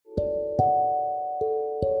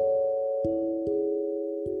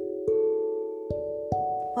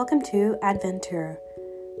Welcome to Adventure,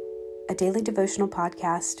 a daily devotional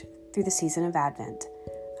podcast through the season of Advent.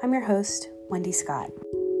 I'm your host, Wendy Scott.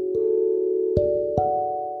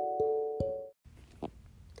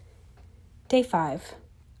 Day 5,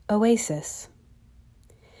 Oasis.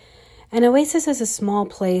 An oasis is a small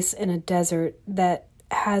place in a desert that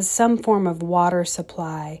has some form of water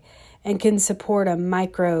supply and can support a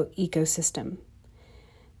micro-ecosystem.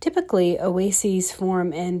 Typically, oases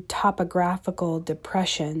form in topographical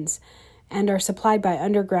depressions and are supplied by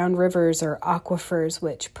underground rivers or aquifers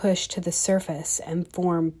which push to the surface and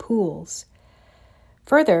form pools.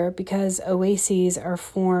 Further, because oases are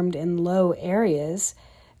formed in low areas,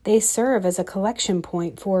 they serve as a collection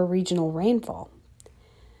point for regional rainfall.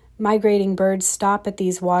 Migrating birds stop at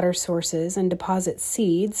these water sources and deposit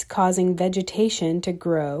seeds, causing vegetation to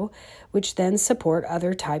grow, which then support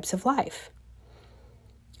other types of life.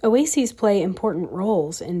 Oases play important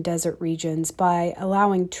roles in desert regions by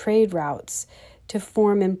allowing trade routes to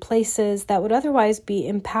form in places that would otherwise be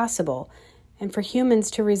impassable and for humans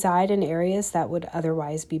to reside in areas that would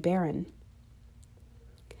otherwise be barren.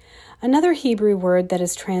 Another Hebrew word that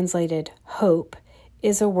is translated hope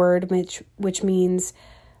is a word which means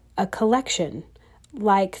a collection,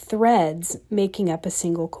 like threads making up a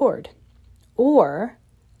single cord, or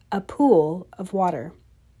a pool of water.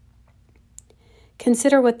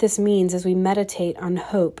 Consider what this means as we meditate on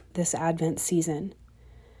hope this Advent season.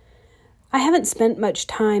 I haven't spent much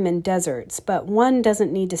time in deserts, but one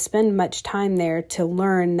doesn't need to spend much time there to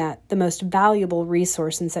learn that the most valuable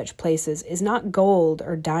resource in such places is not gold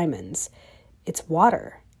or diamonds, it's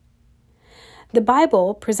water. The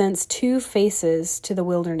Bible presents two faces to the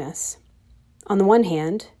wilderness. On the one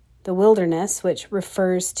hand, the wilderness, which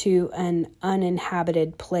refers to an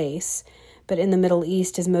uninhabited place, but in the Middle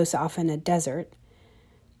East is most often a desert,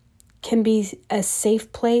 can be a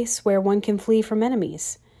safe place where one can flee from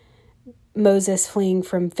enemies. Moses fleeing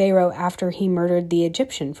from Pharaoh after he murdered the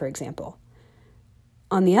Egyptian, for example.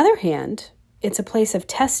 On the other hand, it's a place of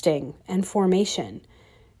testing and formation.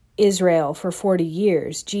 Israel for 40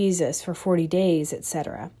 years, Jesus for 40 days,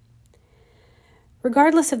 etc.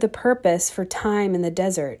 Regardless of the purpose for time in the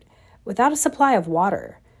desert, without a supply of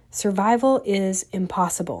water, survival is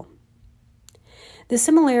impossible. The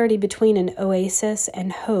similarity between an oasis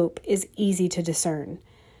and hope is easy to discern.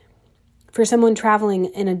 For someone traveling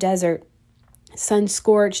in a desert,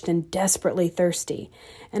 sun-scorched and desperately thirsty,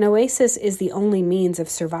 an oasis is the only means of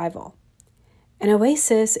survival. An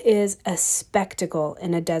oasis is a spectacle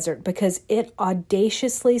in a desert because it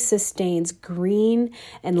audaciously sustains green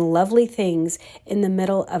and lovely things in the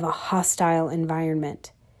middle of a hostile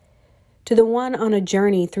environment. To the one on a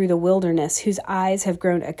journey through the wilderness whose eyes have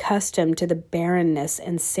grown accustomed to the barrenness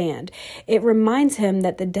and sand, it reminds him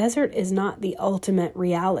that the desert is not the ultimate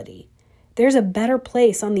reality. There's a better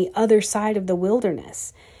place on the other side of the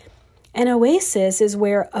wilderness. An oasis is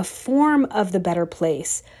where a form of the better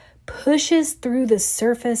place pushes through the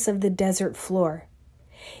surface of the desert floor.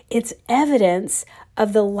 It's evidence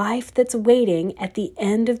of the life that's waiting at the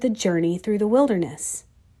end of the journey through the wilderness.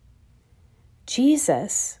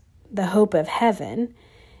 Jesus, the hope of heaven,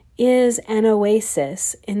 is an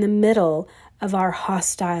oasis in the middle of our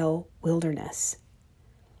hostile wilderness.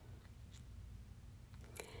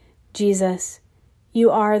 Jesus, you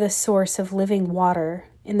are the source of living water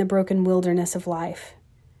in the broken wilderness of life.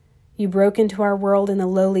 You broke into our world in a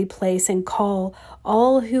lowly place and call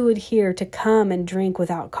all who would hear to come and drink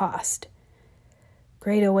without cost.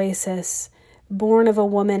 Great oasis, born of a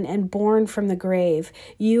woman and born from the grave,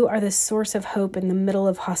 you are the source of hope in the middle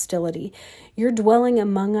of hostility. Your dwelling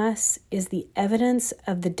among us is the evidence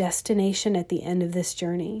of the destination at the end of this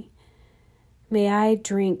journey. May I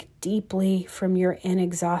drink deeply from your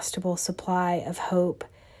inexhaustible supply of hope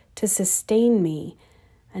to sustain me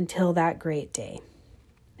until that great day.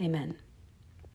 Amen.